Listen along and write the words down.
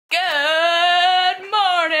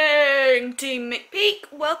Team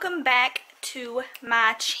Mcpeek, welcome back to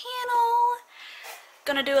my channel.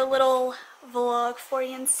 Gonna do a little vlog for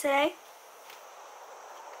you today.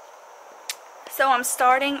 So I'm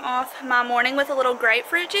starting off my morning with a little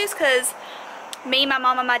grapefruit juice because me, my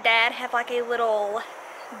mom, and my dad have like a little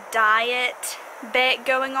diet bet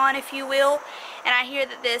going on, if you will. And I hear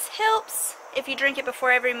that this helps if you drink it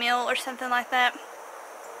before every meal or something like that.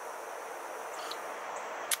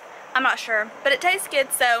 I'm not sure, but it tastes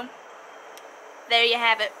good, so there you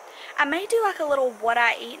have it. I may do like a little what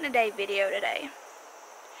I eat in a day video today.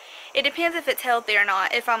 It depends if it's healthy or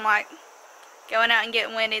not. If I'm like going out and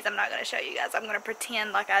getting Wendy's, I'm not going to show you guys. I'm going to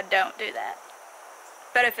pretend like I don't do that.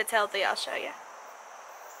 But if it's healthy, I'll show you.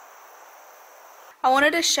 I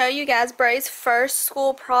wanted to show you guys Bray's first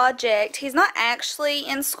school project. He's not actually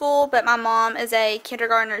in school, but my mom is a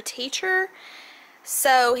kindergartner teacher.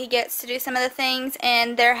 So he gets to do some of the things,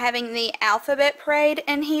 and they're having the alphabet parade,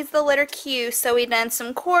 and he's the letter Q. So he done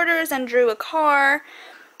some quarters and drew a car,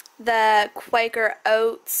 the Quaker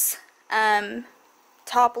Oats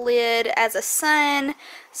top lid as a sun,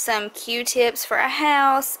 some Q-tips for a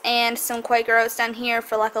house, and some Quaker Oats down here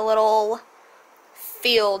for like a little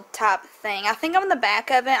field type thing. I think on the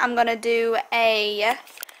back of it I'm going to do a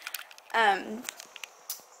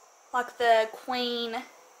like the Queen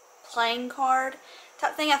playing card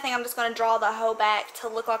type thing. I think I'm just going to draw the whole back to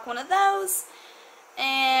look like one of those,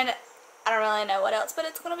 and I don't really know what else, but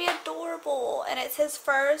it's going to be adorable, and it's his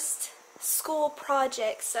first school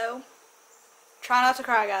project, so try not to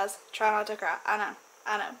cry, guys. Try not to cry. I know.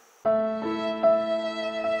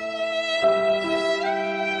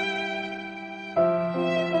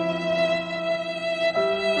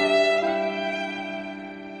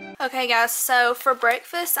 Okay guys, so for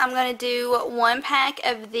breakfast I'm going to do 1 pack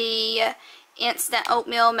of the instant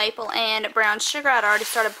oatmeal, maple, and brown sugar. I'd already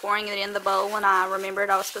started pouring it in the bowl when I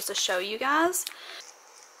remembered I was supposed to show you guys.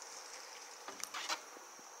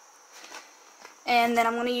 And then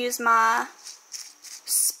I'm going to use my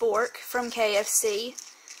spork from KFC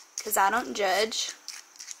because I don't judge.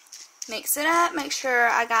 Mix it up, make sure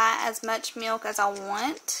I got as much milk as I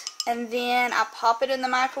want. And then I pop it in the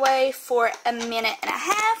microwave for 1.5 minutes.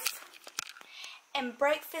 And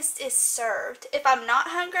breakfast is served. If I'm not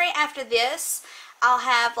hungry after this, I'll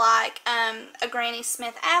have like a Granny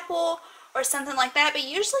Smith apple or something like that. But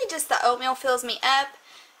usually just the oatmeal fills me up.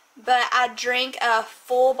 But I drink a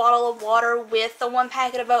full bottle of water with the 1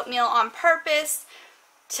 packet of oatmeal on purpose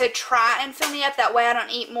to try and fill me up. That way I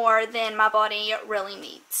don't eat more than my body really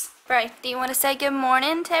needs. Right, do you want to say good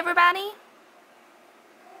morning to everybody?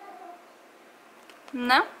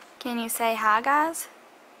 No? Can you say hi, guys?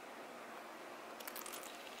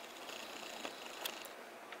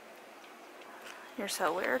 You're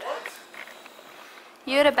so weird.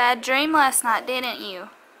 You had a bad dream last night, didn't you?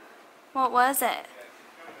 What was it?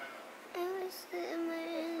 I was in my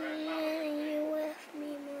room and you left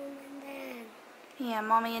me, Mom and Dad. Yeah,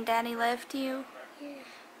 Mommy and Daddy left you? Yeah.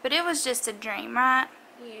 But it was just a dream, right?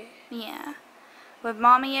 Yeah. Yeah. Would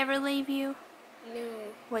Mommy ever leave you? No.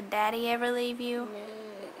 Would Daddy ever leave you?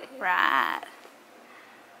 No. Right.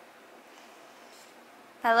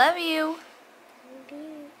 I love you.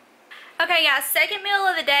 Okay guys, second meal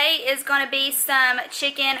of the day is going to be some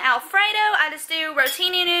chicken Alfredo. I just do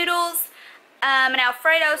rotini noodles, an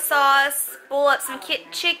Alfredo sauce, boil up some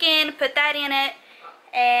chicken, put that in it,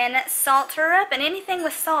 and salt her up. And anything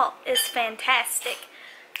with salt is fantastic.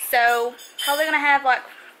 So, probably going to have like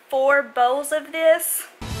 4 bowls of this.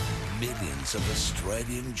 Millions of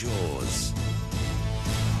Australian jaws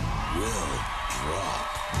will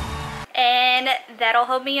drop. And that'll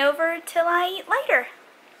hold me over till I eat later.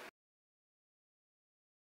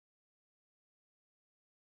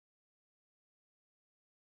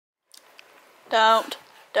 Don't.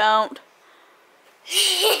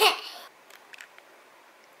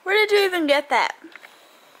 Where did you even get that?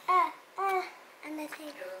 On the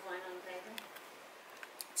table.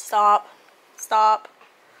 Stop.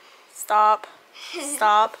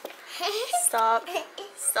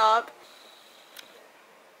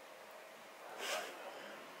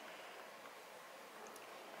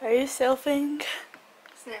 Are you selfing?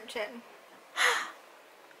 Snapchatting.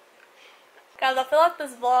 Guys, I feel like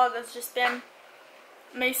this vlog has just been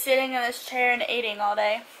me sitting in this chair and eating all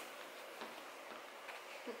day.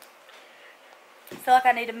 I feel like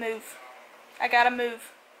I need to move. I gotta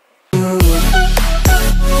move.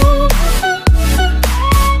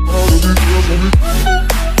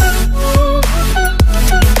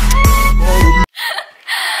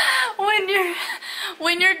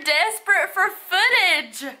 when you're desperate for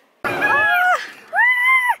footage. We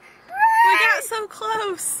got so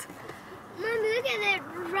close. Mom, look at it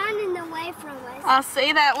running away from us. I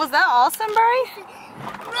see that. Was that awesome, Bray?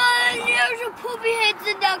 Run! There's a poopy heads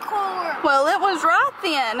in that car. Well, it was right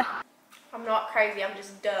then. I'm not crazy, I'm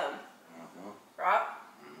just dumb. Right?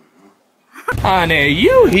 Honey,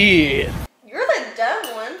 you here. You're the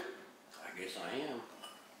dumb one. I guess I am.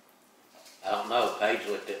 I don't know. Paige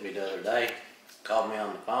looked at me the other day, called me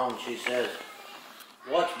on the phone. She says,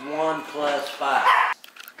 "What's 1 plus 5?"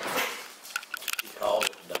 She called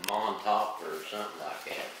it the Montauk or something like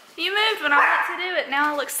that. You moved when I went to do it.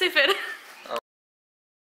 Now I look stupid.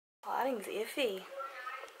 Lighting's iffy.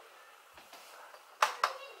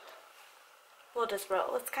 We'll just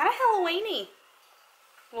roll. It's kind of Halloween-y.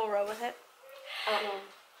 We'll roll with it. I don't know.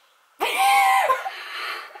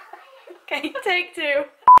 Okay, take 2.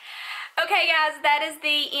 Okay guys, that is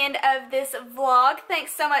the end of this vlog.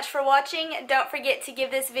 Thanks so much for watching. Don't forget to give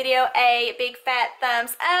this video a big fat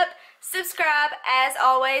thumbs up, subscribe as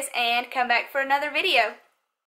always, and come back for another video.